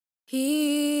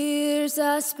Years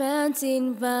are spent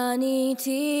in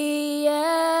vanity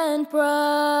and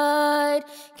pride.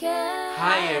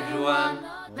 Hi everyone,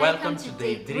 welcome to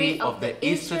day 3 of the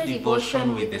Easter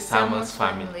devotion with the Samuls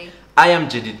family. I am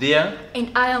Jedidiah.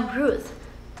 And I am Ruth.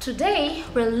 Today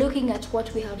we're looking at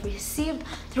what we have received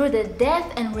through the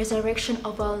death and resurrection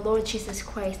of our Lord Jesus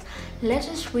Christ. Let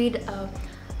us read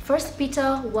 1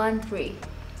 Peter 1:3.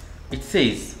 It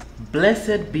says,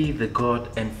 "Blessed be the God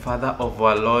and Father of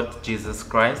our Lord Jesus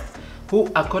Christ, who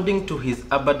according to his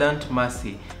abundant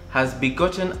mercy has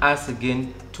begotten us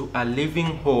again to a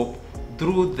living hope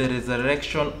through the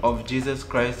resurrection of Jesus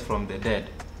Christ from the dead."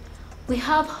 We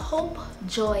have hope,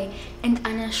 joy, and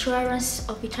an assurance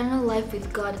of eternal life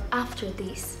with God after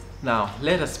this. Now,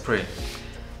 let us pray.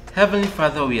 Heavenly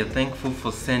Father, we are thankful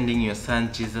for sending your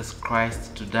Son Jesus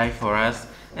Christ to die for us,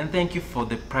 and thank you for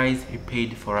the price he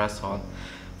paid for us all.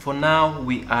 For now,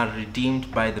 we are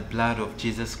redeemed by the blood of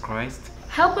Jesus Christ.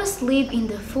 Help us live in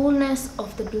the fullness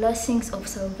of the blessings of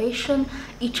salvation,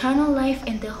 eternal life,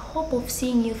 and the hope of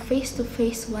seeing you face to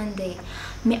face one day.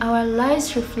 May our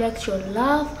lives reflect your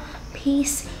love,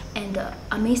 peace, and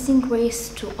amazing grace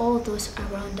to all those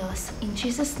around us. In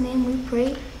Jesus' name we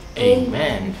pray.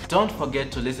 Amen. Don't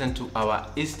forget to listen to our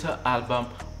Easter album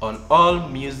on all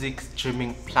music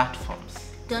streaming platforms.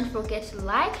 Don't forget to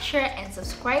like, share, and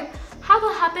subscribe. Have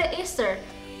a happy Easter.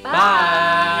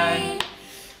 Bye.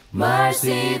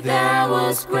 Mercy that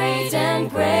was great and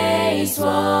grace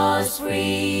was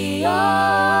free.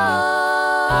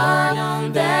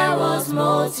 Pardon that was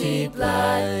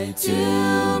multiplied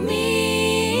to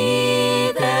me.